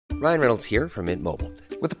Ryan Reynolds here from Mint Mobile.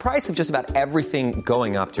 With the price of just about everything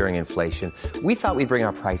going up during inflation, we thought we'd bring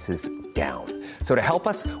our prices down. So to help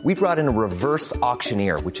us, we brought in a reverse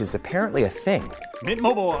auctioneer, which is apparently a thing. Mint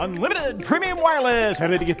Mobile Unlimited Premium Wireless. How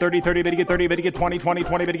to get 30, 30, bit to get 30, bit to get 20, 20,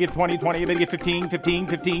 20, bit to get 20, 20, bit to get 15, 15,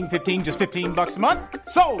 15, 15, just $15 a month?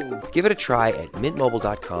 Sold! Give it a try at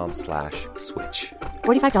mintmobile.com/switch.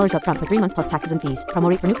 $45 up front for 3 months plus taxes and fees. Promo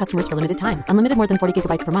rate for new customers for limited time. Unlimited more than 40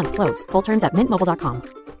 gigabytes per month. Slows full terms at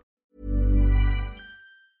mintmobile.com.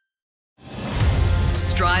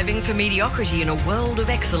 Striving for mediocrity in a world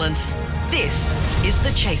of excellence. This is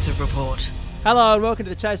the Chaser Report. Hello and welcome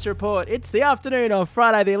to the Chaser Report. It's the afternoon of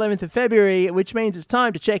Friday the 11th of February, which means it's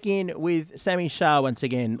time to check in with Sami Shah once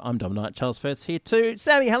again. I'm Dom Knight, Charles Firth here too.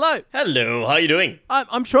 Sami, hello. Hello, how are you doing?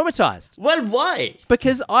 I'm traumatised. Well, why?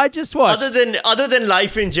 Because I just watched... Other than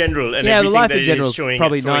life in general and the everything life that in it general is showing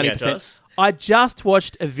probably throwing 90%. at us. I just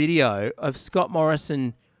watched a video of Scott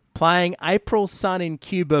Morrison playing April Sun in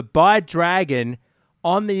Cuba by Dragon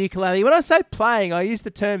on the ukulele. When I say playing, I use the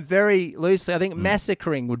term very loosely. I think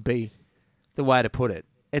massacring would be the way to put it.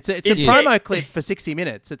 It's a promo clip for 60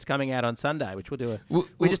 Minutes. It's coming out on Sunday, which we'll do.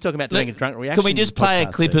 We're just talking about doing a drunk reaction. Can we just play a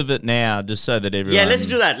clip of it now, just so that everyone... Yeah, let's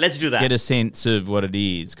do that. Get a sense of what it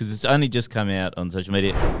is, because it's only just come out on social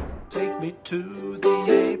media. Take me to the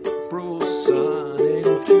April sun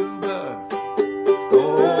in Cuba.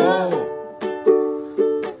 Oh,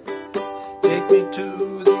 take me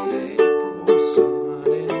to the April sun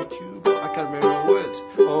in Cuba. I can't remember the words.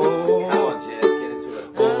 Oh, come on, Jed, get into it.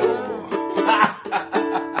 Oh.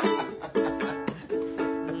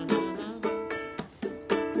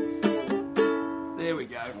 There we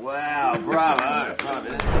go. Wow, bravo.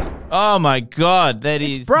 Oh my God,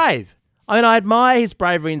 it's brave. I mean, I admire his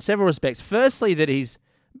bravery in several respects. Firstly, that he's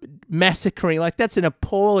massacring, like that's an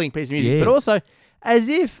appalling piece of music, but also as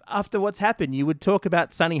if after what's happened, you would talk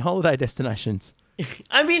about sunny holiday destinations.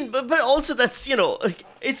 I mean, but also that's,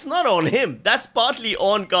 it's not on him. That's partly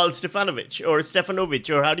on Karl Stefanovic, or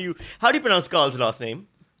how do you pronounce Karl's last name?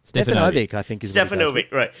 Stefanovic, I think is Stefanovic,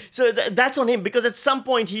 right. So that's on him, because at some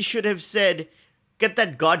point he should have said, get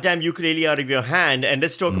that goddamn ukulele out of your hand and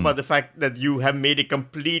let's talk about the fact that you have made a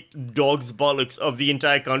complete dog's bollocks of the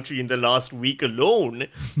entire country in the last week alone.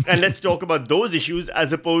 And let's talk about those issues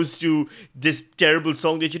as opposed to this terrible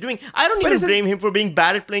song that you're doing. I don't even blame him for being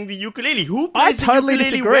bad at playing the ukulele. Who plays the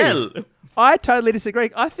ukulele well? I totally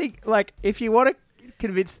disagree. I think, if you want to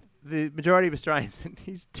convince the majority of Australians that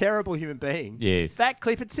he's a terrible human being, that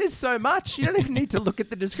clip, it says so much. You don't even need to look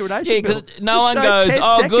at the discrimination. Yeah, because no one goes,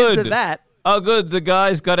 good. Oh, good, the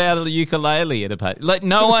guy's got out of the ukulele at a party. Like,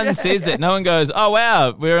 no one says that. No one goes, oh,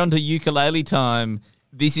 wow, we're on to ukulele time.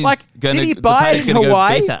 This is going to... Did he buy it in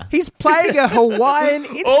Hawaii? He's playing a Hawaiian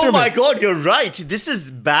instrument. Oh, my God, you're right. This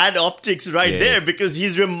is bad optics there, because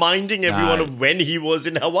he's reminding everyone of when he was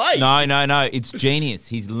in Hawaii. No. It's genius.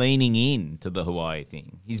 He's leaning in to the Hawaii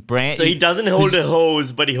thing. So he doesn't hold a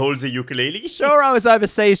hose, but he holds a ukulele? Sure, I was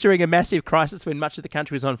overseas during a massive crisis when much of the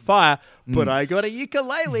country was on fire, but I got a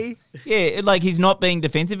ukulele. Yeah, he's not being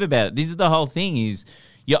defensive about it. This is the whole thing, is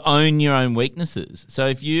you own your own weaknesses.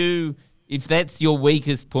 So if that's your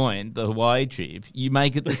weakest point, the Hawaii trip, you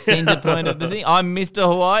make it the center point of the thing. I'm Mr.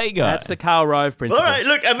 Hawaii guy. That's the Karl Rove principle. All right,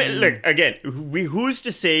 look, again, who's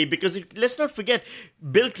to say, because let's not forget,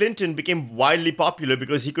 Bill Clinton became wildly popular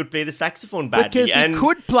because he could play the saxophone badly. Because he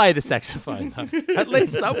could play the saxophone, at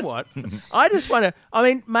least somewhat. I just want to,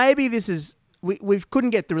 maybe this is... We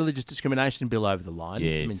couldn't get the religious discrimination bill over the line.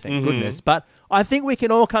 Yes. I mean, thank goodness. But I think we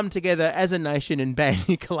can all come together as a nation and ban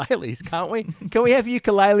ukuleles, can't we? Can we have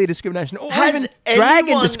ukulele discrimination or even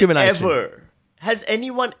dragon discrimination? Has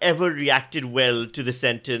anyone ever reacted well to the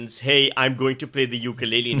sentence, hey, I'm going to play the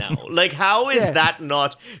ukulele now? How is that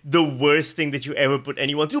not the worst thing that you ever put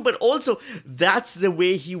anyone through? But also, that's the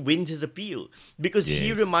way he wins his appeal. Because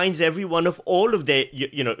he reminds everyone of all of their,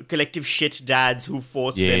 collective shit dads who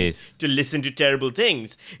forced them to listen to terrible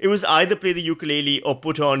things. It was either play the ukulele or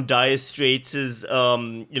put on Dire Straits'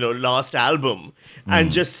 last album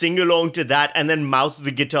and just sing along to that and then mouth the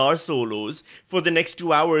guitar solos for the next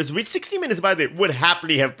 2 hours, which 60 Minutes, by the way, would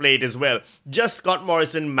happily have played as well. Just Scott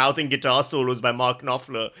Morrison mouthing guitar solos by Mark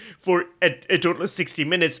Knopfler for a total of 60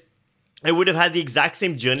 minutes. I would have had the exact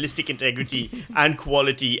same journalistic integrity and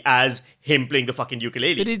quality as him playing the fucking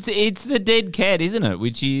ukulele. But it's the dead cat, isn't it?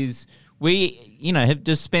 Which is, we, have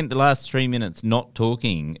just spent the last 3 minutes not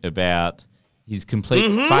talking about his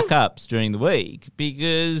complete fuck-ups during the week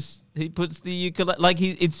because he puts the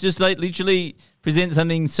ukulele... it's just literally... present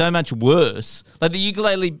something so much worse. The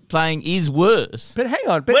ukulele playing is worse. But hang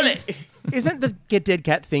on, isn't the get dead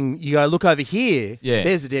cat thing, you go, look over here,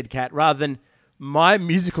 there's a dead cat, rather than my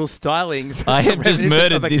musical stylings. I have just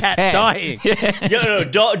murdered of a this cat. dying.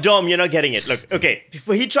 Dom, you're not getting it. Look, okay,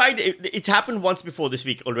 he tried. It's happened once before this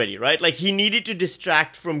week already, right? Like he needed to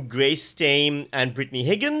distract from Grace Tame and Brittany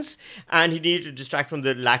Higgins, and he needed to distract from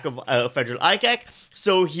the lack of federal ICAC.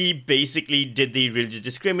 So he basically did the religious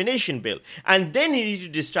discrimination bill, and then he needed to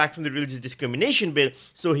distract from the religious discrimination bill.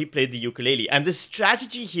 So he played the ukulele, and the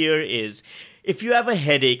strategy here is, if you have a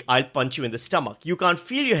headache, I'll punch you in the stomach. You can't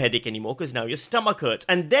feel your headache anymore because now your stomach hurts.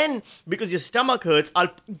 And then, because your stomach hurts, I'll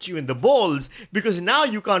punch you in the balls because now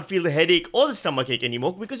you can't feel the headache or the stomachache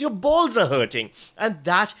anymore because your balls are hurting. And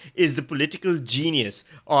that is the political genius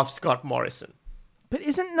of Scott Morrison. But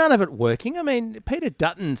isn't none of it working? I mean, Peter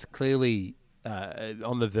Dutton's clearly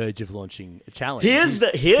on the verge of launching a challenge. Here's the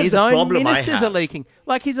his own problem I ministers have. are leaking.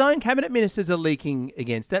 Like his own cabinet ministers are leaking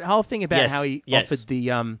against that whole thing about how he offered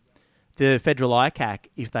the federal ICAC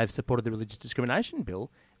if they've supported the religious discrimination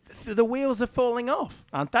bill. The wheels are falling off,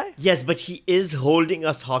 aren't they? Yes, but he is holding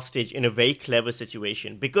us hostage in a very clever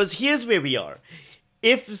situation, because here's where we are.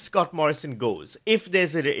 If Scott Morrison goes, if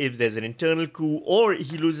there's an internal coup or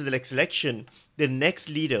he loses the next election, the next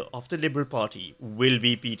leader of the Liberal Party will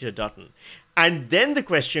be Peter Dutton. And then the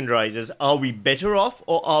question rises, are we better off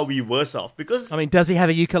or are we worse off? Because I mean, does he have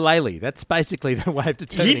a ukulele? That's basically the way of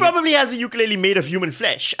determining he probably has a ukulele made of human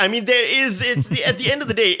flesh. I mean, at the end of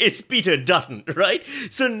the day, it's Peter Dutton, right?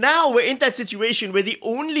 So now we're in that situation where the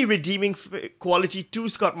only redeeming quality to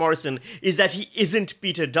Scott Morrison is that he isn't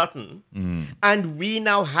Peter Dutton. And we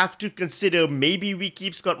now have to consider maybe we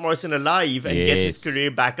keep Scott Morrison alive and get his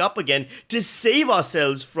career back up again to save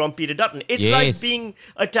ourselves from Peter Dutton. It's like being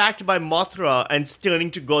attacked by Mothra and turning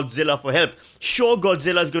to Godzilla for help. Sure,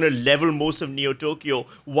 Godzilla is going to level most of Neo-Tokyo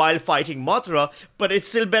while fighting Mothra, but it's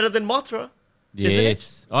still better than Mothra.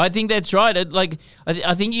 Yes, I think that's right.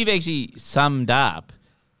 I think you've actually summed up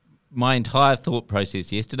my entire thought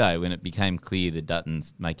process yesterday when it became clear that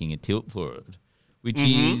Dutton's making a tilt for it, which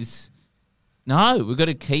is... No, we've got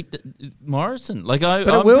to keep Morrison. Like I'm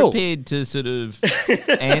prepared to sort of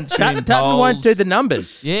answer him. Dutton won't do the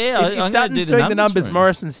numbers. Yeah, if Dutton's doing the numbers,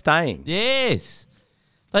 Morrison's staying. Yes,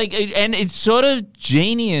 and it's sort of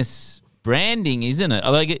genius branding, isn't it?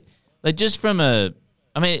 Like just from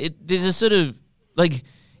there's a sort of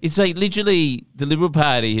it's like literally the Liberal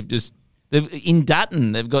Party in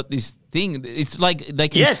Dutton they've got this thing. It's like they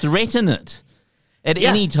can threaten it at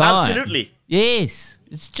any time. Absolutely. Yes.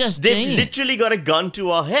 It's just They've genius. literally got a gun to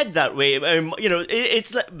our head that way.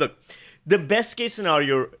 It's like, look, the best case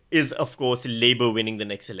scenario is, of course, Labour winning the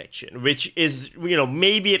next election, which is,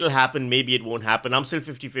 maybe it'll happen, maybe it won't happen. I'm still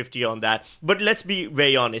 50-50 on that. But let's be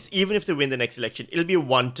very honest. Even if they win the next election, it'll be a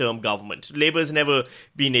one-term government. Labour's never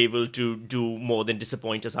been able to do more than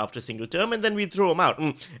disappoint us after a single term, and then we throw them out.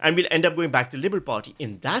 And we'll end up going back to the Liberal Party.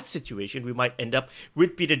 In that situation, we might end up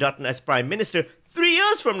with Peter Dutton as Prime Minister 3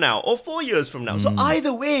 years from now or 4 years from now. So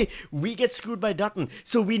either way, we get screwed by Dutton.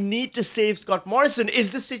 So we need to save Scott Morrison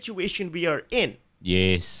is the situation we are in.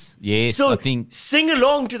 Yes. So I think sing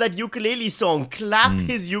along to that ukulele song, clap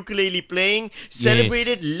his ukulele playing, celebrate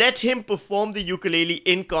it, let him perform the ukulele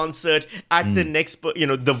in concert at the next,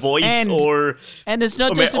 The Voice and it's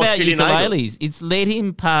not just about Australian ukuleles. Idol. It's let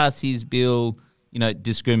him pass his bill,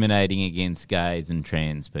 discriminating against gays and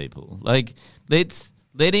trans people. Like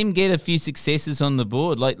let him get a few successes on the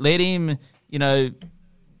board. Like let him,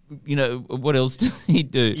 what else does he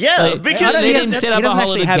do? Yeah, because he doesn't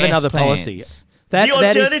actually have another policy. The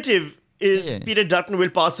alternative is Peter Dutton will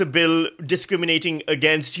pass a bill discriminating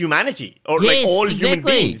against humanity or all human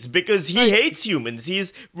beings because he hates humans.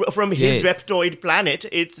 He's from his reptoid planet.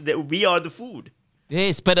 It's that we are the food.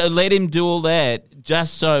 Yes, but let him do all that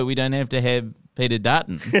just so we don't have to have Peter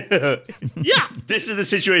Dutton. Yeah, this is the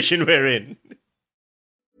situation we're in.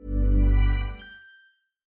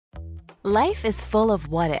 Life is full of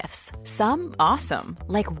what-ifs. Some awesome,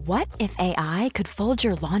 like what if AI could fold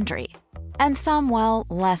your laundry? And some, well,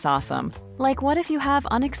 less awesome, like what if you have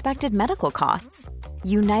unexpected medical costs?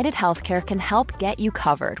 United Healthcare can help get you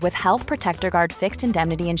covered with Health Protector Guard fixed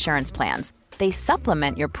indemnity insurance plans. They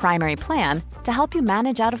supplement your primary plan to help you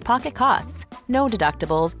manage out-of-pocket costs. No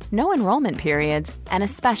deductibles, no enrollment periods, and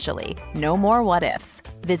especially no more what-ifs.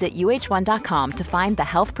 Visit uh1.com to find the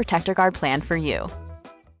Health Protector Guard plan for you.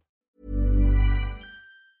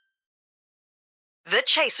 The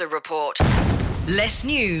Chaser Report. Less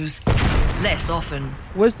news, less often.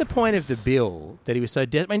 Was the point of the bill that he was so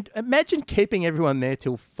imagine keeping everyone there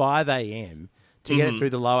till 5 a.m. to get it through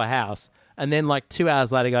the lower house, and then 2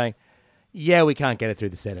 hours later going, yeah, we can't get it through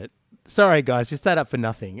the Senate. Sorry, guys, you stayed up for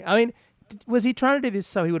nothing. I mean, was he trying to do this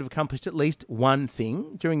so he would have accomplished at least one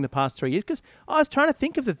thing during the past 3 years? Because I was trying to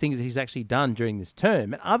think of the things that he's actually done during this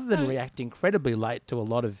term, and other than react incredibly late to a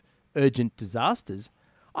lot of urgent disasters,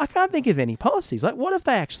 I can't think of any policies. Like, what have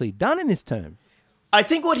they actually done in this term? I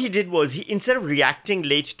think what he did was, instead of reacting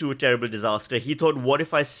late to a terrible disaster, he thought, what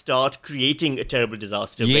if I start creating a terrible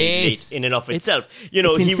disaster very late in and of itself? You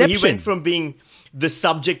know, he went from being the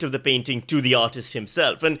subject of the painting to the artist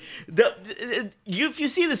himself. And if you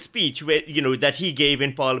see the speech where, that he gave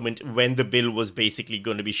in Parliament when the bill was basically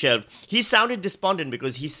going to be shelved, he sounded despondent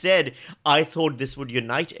because he said, I thought this would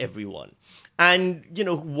unite everyone. And,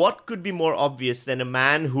 what could be more obvious than a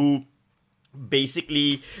man who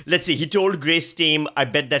basically, let's see, he told Grace Tame, I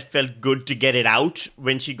bet that felt good to get it out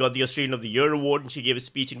when she got the Australian of the Year award and she gave a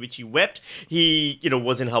speech in which he wept. He,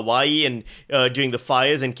 was in Hawaii and during the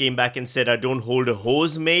fires and came back and said, I don't hold a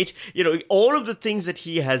hose, mate. All of the things that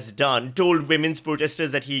he has done, told women's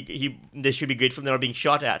protesters that they should be grateful they're not being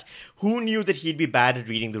shot at. Who knew that he'd be bad at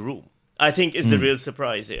reading the room? I think is the real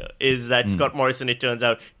surprise here, is that Scott Morrison, it turns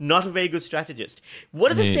out, not a very good strategist. What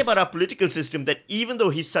does it say about our political system that even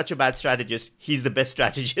though he's such a bad strategist, he's the best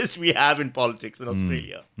strategist we have in politics in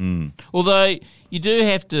Australia? Although you do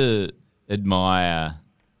have to admire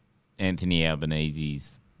Anthony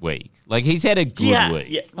Albanese's week. Like, he's had a good week.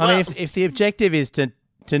 Yeah. I mean, if the objective is to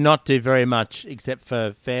not do very much except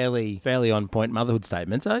for fairly on-point motherhood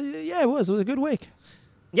statements, it was a good week.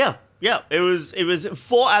 Yeah, it was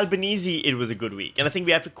for Albanese. It was a good week, and I think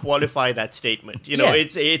we have to qualify that statement.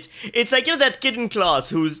 It's like that kid in class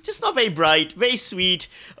who's just not very bright, very sweet.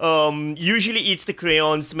 Usually eats the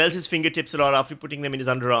crayons, smells his fingertips a lot after putting them in his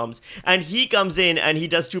underarms, and he comes in and he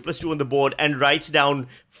does 2 + 2 on the board and writes down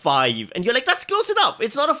 5, and you're like, that's close enough.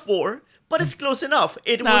 It's not a 4. But it's close enough.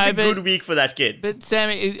 It was a good week for that kid. But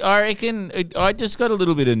Sammy, I reckon I just got a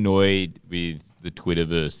little bit annoyed with the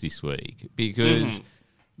Twitterverse this week because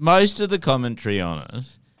most of the commentary on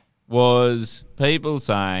it was people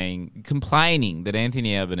complaining that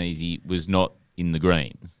Anthony Albanese was not in the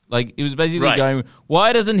Greens. Like, it was basically going,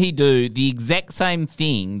 why doesn't he do the exact same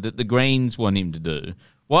thing that the Greens want him to do?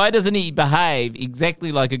 Why doesn't he behave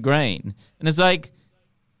exactly like a Green? And it's like,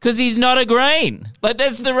 because he's not a Green. Like,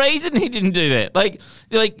 that's the reason he didn't do that.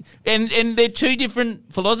 And they're two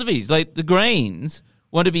different philosophies. Like, the Greens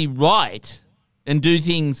want to be right and do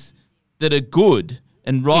things that are good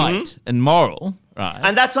and right and moral, right?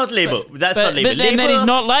 And that's not Labour. That's not Labour. But then that is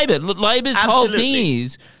not Labour. Labour's whole thing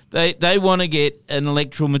is they want to get an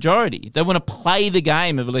electoral majority. They want to play the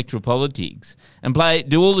game of electoral politics and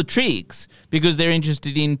do all the tricks because they're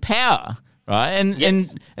interested in power, right?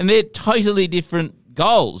 And they're totally different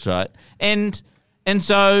goals, right? And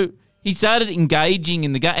so he started engaging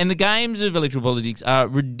in the game, and the games of electoral politics are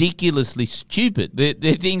ridiculously stupid.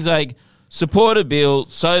 They're things like support a bill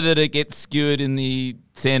so that it gets skewered in the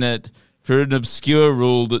Senate for an obscure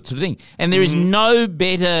rule, that sort of thing. And there is no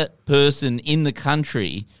better person in the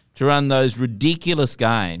country to run those ridiculous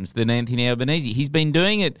games than Anthony Albanese. He's been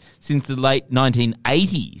doing it since the late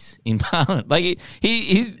 1980s in Parliament. Like,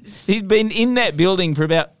 he's been in that building for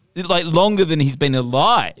about longer than he's been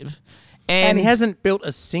alive. And he hasn't built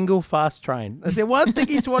a single fast train. That's the one thing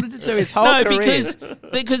he's wanted to do his whole career.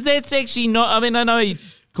 Because that's actually not... I mean, I know he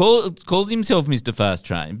calls himself Mr. Fast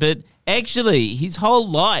Train, but actually his whole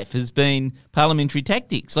life has been parliamentary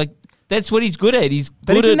tactics. Like, that's what he's good at. He's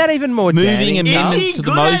good isn't that even more moving amendments to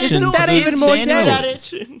the motion. Isn't that even more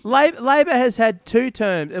damning? Labor has had 2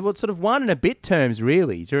 terms, well, sort of 1 and a bit terms,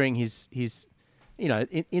 really, during his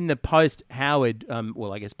in the post-Howard,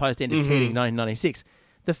 post-end of Keating, 1996.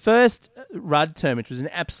 The first Rudd term, which was an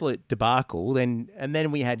absolute debacle, and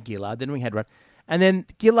then we had Gillard, then we had Rudd, and then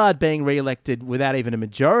Gillard being re-elected without even a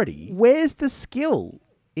majority. Where's the skill?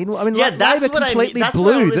 That's what I mean. That's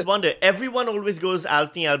what I always wonder. Everyone always goes,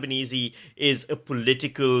 Anthony Albanese is a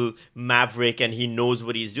political maverick and he knows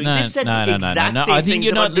what he's doing. They said the exact same I think things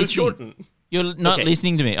you're about not Bill listening. Shorten. You're not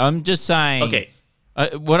listening to me. I'm just saying... Okay.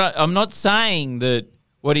 I'm not saying that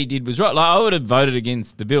what he did was right. Like, I would have voted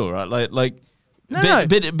against the bill, right?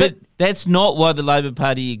 But that's not why the Labor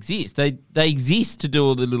Party exists. They exist to do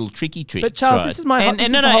all the little tricky tricks. But Charles, right? this is my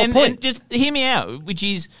whole point. And just hear me out, which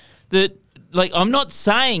is that, like, I'm not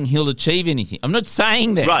saying he'll achieve anything. I'm not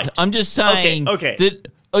saying that. Right. I'm just saying that,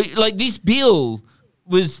 like, this bill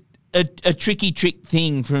was a tricky trick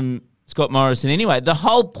thing from Scott Morrison anyway. The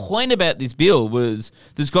whole point about this bill was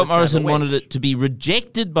that Scott Morrison wanted it to be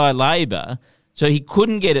rejected by Labor so he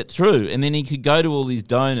couldn't get it through, and then he could go to all these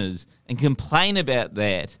donors and complain about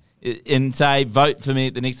that and say, vote for me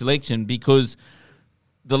at the next election because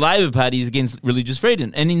the Labor Party is against religious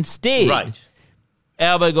freedom. And instead,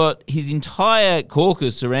 ARVO got his entire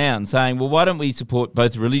caucus around saying, well, why don't we support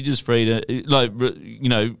both religious freedom,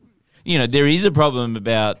 there is a problem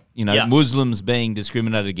about, Muslims being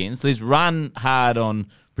discriminated against. Let's run hard on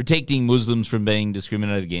protecting Muslims from being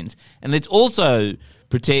discriminated against. And let's also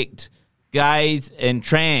protect gays and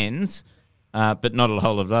trans, but not a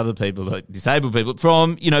whole lot of other people, like disabled people,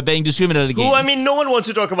 from, being discriminated against. No one wants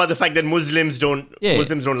to talk about the fact that Muslims don't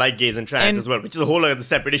like gays and trans as well, which is a whole other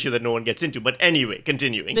separate issue that no one gets into. But anyway,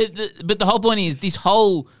 continuing. But the whole point is this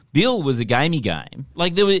whole bill was a gamey game.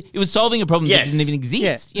 Like it was solving a problem that didn't even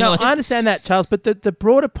exist. Yeah. I understand that, Charles, but the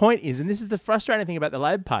broader point is, and this is the frustrating thing about the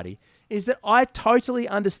Labor Party, is that I totally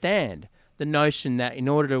understand the notion that in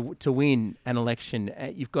order to win an election,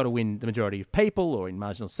 you've got to win the majority of people or in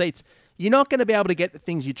marginal seats. You're not going to be able to get the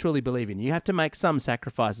things you truly believe in. You have to make some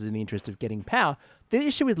sacrifices in the interest of getting power. The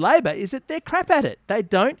issue with Labor is that they're crap at it. They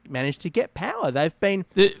don't manage to get power. They've been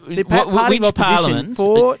the party of opposition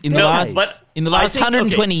for in the last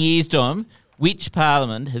 120 years, Dom, which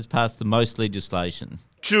parliament has passed the most legislation?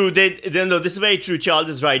 True. This is very true. Charles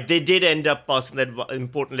is right. They did end up passing that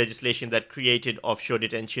important legislation that created offshore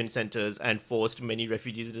detention centers and forced many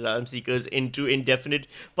refugees and asylum seekers into indefinite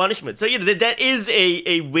punishment. So, that is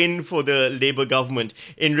a win for the Labour government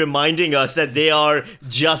in reminding us that they are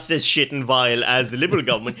just as shit and vile as the Liberal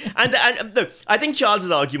government. And look, I think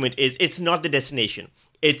Charles's argument is it's not the destination.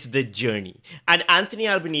 It's the journey. And Anthony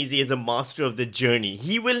Albanese is a master of the journey.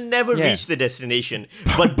 He will never reach the destination,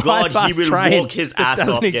 but God, he will walk his ass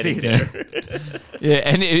off getting there.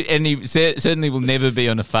 And he certainly will never be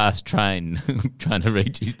on a fast train trying to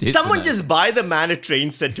reach his destination. Someone just buy the man a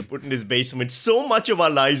train set to put in his basement. So much of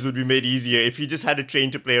our lives would be made easier if he just had a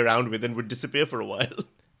train to play around with and would disappear for a while.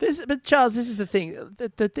 But Charles, this is the thing.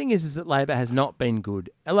 The thing is that Labor has not been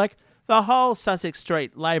good. Like, the whole Sussex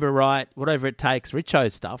Street, Labor right, whatever it takes,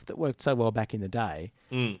 Richo stuff that worked so well back in the day,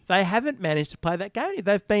 they haven't managed to play that game.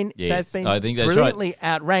 They've been I think that's brilliantly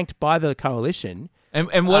outranked by the coalition.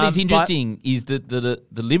 And what is interesting is that the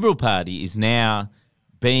Liberal Party is now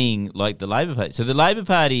being like the Labor Party. So the Labor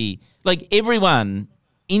Party, like everyone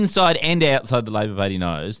inside and outside the Labor Party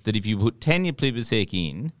knows that if you put Tanya Plibersek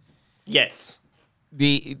in,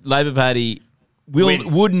 the Labor Party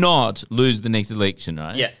would not lose the next election,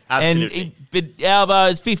 right? Yeah, absolutely. But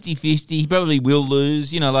ARVO is 50-50. He probably will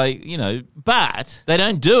lose, but they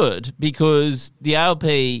don't do it because the ALP,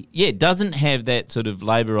 doesn't have that sort of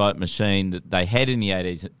Labor right machine that they had in the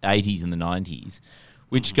 80s and the 90s,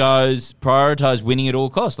 which goes prioritise winning at all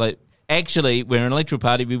costs. Like, actually, we're an electoral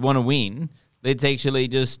party, we want to win. Let's actually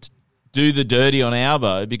just do the dirty on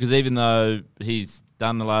ARVO because even though he's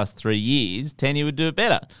done the last 3 years, Tanya would do it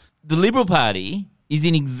better. The Liberal Party is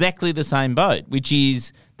in exactly the same boat, which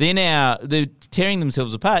is they're tearing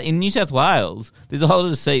themselves apart. In New South Wales, there's a whole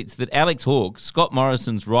lot of seats that Alex Hawke, Scott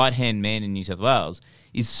Morrison's right-hand man in New South Wales,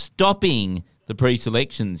 is stopping the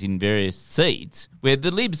pre-selections in various seats where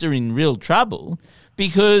the Libs are in real trouble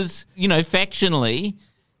because, factionally,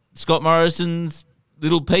 Scott Morrison's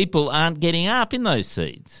little people aren't getting up in those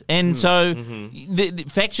seats. And so the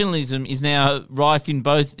factionalism is now rife in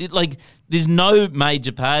both. There's no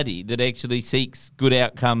major party that actually seeks good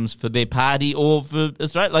outcomes for their party or for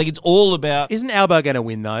Australia. Like, it's all about... Isn't ARVO going to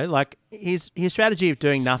win, though? Like, his strategy of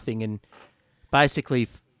doing nothing and basically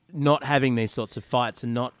not having these sorts of fights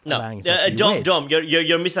and not allowing himself to be Dom,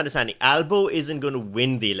 you're misunderstanding. ALBO isn't going to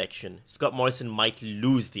win the election. Scott Morrison might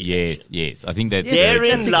lose the election. Yes. I think that's...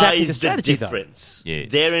 Therein lies the strategy, difference.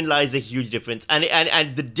 Yes. Therein lies a huge difference. And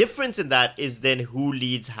the difference in that is then who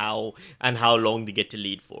leads how and how long they get to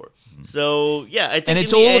lead for. So, I think... And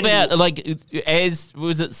it's all about, as,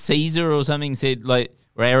 was it Caesar or something said, or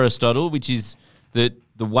Aristotle, which is that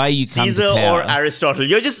the way you come Caesar to power... or Aristotle.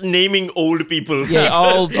 You're just naming old people. Yeah,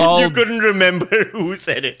 old... You couldn't remember who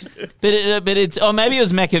said it. But it's... Oh, maybe it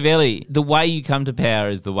was Machiavelli. The way you come to power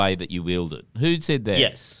is the way that you wield it. Who said that?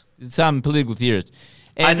 Yes. Some political theorist.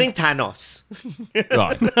 And, I think Thanos.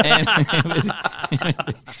 Right.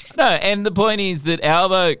 And the point is that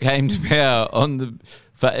ALVO came to power on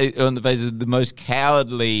the face of the most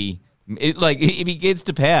cowardly... if he gets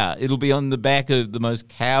to power, it'll be on the back of the most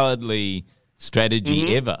cowardly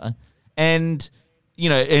strategy ever. And,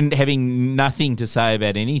 and having nothing to say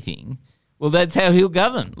about anything. Well, that's how he'll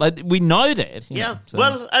govern. We know that.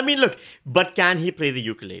 Well, I mean, look, but can he play the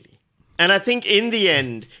ukulele? And I think in the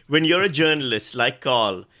end, when you're a journalist like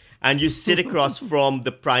Carl and you sit across from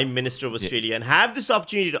the Prime Minister of Australia and have this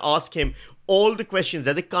opportunity to ask him all the questions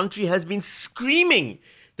that the country has been screaming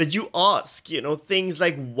that you ask, things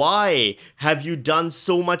like, why have you done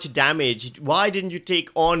so much damage? Why didn't you take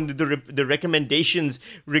on the recommendations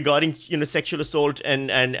regarding, sexual assault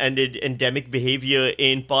and endemic behavior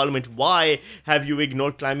in Parliament? Why have you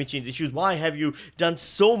ignored climate change issues? Why have you done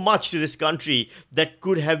so much to this country that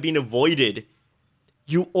could have been avoided?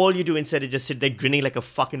 All you do instead is just sit there grinning like a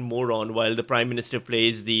fucking moron while the Prime Minister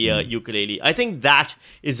plays the ukulele. I think that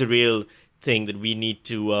is the real thing that we need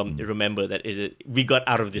to remember that we got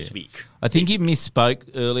out of this week. I think you misspoke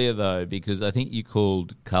earlier, though, because I think you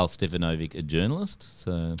called Karl Stefanovic a journalist.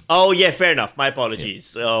 So. Oh, yeah, fair enough. My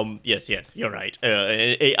apologies. Yeah. Yes, you're right.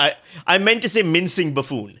 I meant to say mincing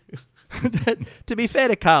buffoon. To be fair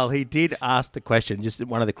to Karl, he did ask the question, just in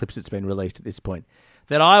one of the clips that's been released at this point,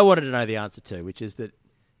 that I wanted to know the answer to, which is that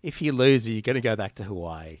if you lose, are you going to go back to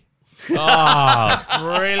Hawaii? Oh,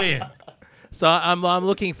 brilliant. So I'm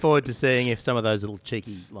looking forward to seeing if some of those little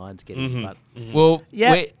cheeky lines get in. But well,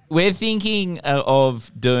 yeah. we're thinking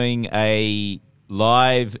of doing a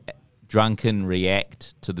live drunken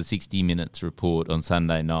react to the 60 Minutes report on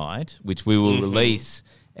Sunday night, which we will release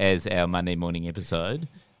as our Monday morning episode.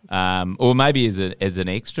 Or maybe as an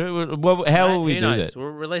extra. Well, how will we do that? We'll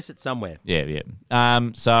release it somewhere. Yeah.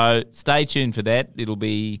 So stay tuned for that. It'll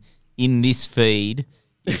be in this feed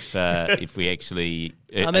if we actually...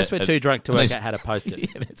 Unless we're too drunk to work out how to post it. Yeah,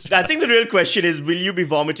 that's right. I think the real question is, will you be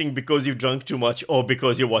vomiting because you've drunk too much or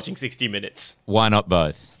because you're watching 60 Minutes? Why not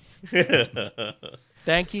both?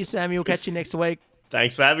 Thank you, Sami. We'll catch you next week.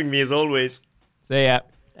 Thanks for having me, as always. See ya.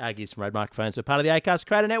 Argues from Road Microphones. We're part of the Acast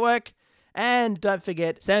Creator Network. And don't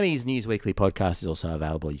forget, Sami's News Weekly podcast is also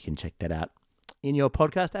available. You can check that out in your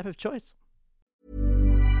podcast app of choice.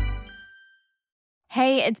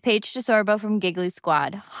 Hey, it's Paige DeSorbo from Giggly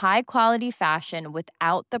Squad. High quality fashion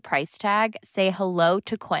without the price tag. Say hello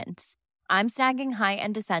to Quince. I'm snagging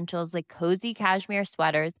high-end essentials like cozy cashmere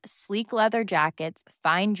sweaters, sleek leather jackets,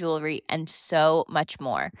 fine jewelry, and so much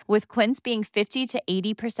more. With Quince being 50 to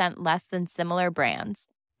 80% less than similar brands.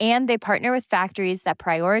 And they partner with factories that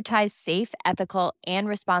prioritize safe, ethical, and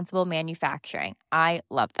responsible manufacturing. I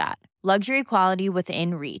love that. Luxury quality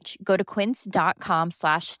within reach. Go to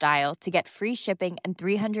quince.com/style to get free shipping and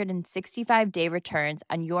 365-day returns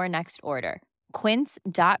on your next order.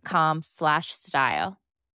 Quince.com/style.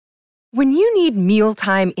 When you need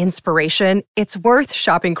mealtime inspiration, it's worth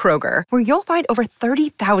shopping Kroger, where you'll find over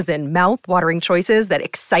 30,000 mouth-watering choices that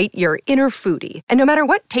excite your inner foodie. And no matter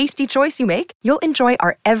what tasty choice you make, you'll enjoy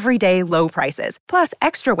our everyday low prices, plus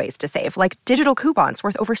extra ways to save, like digital coupons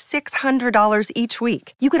worth over $600 each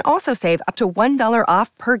week. You can also save up to $1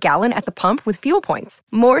 off per gallon at the pump with fuel points.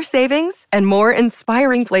 More savings and more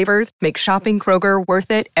inspiring flavors make shopping Kroger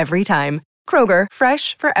worth it every time. Kroger,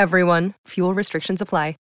 fresh for everyone. Fuel restrictions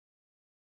apply.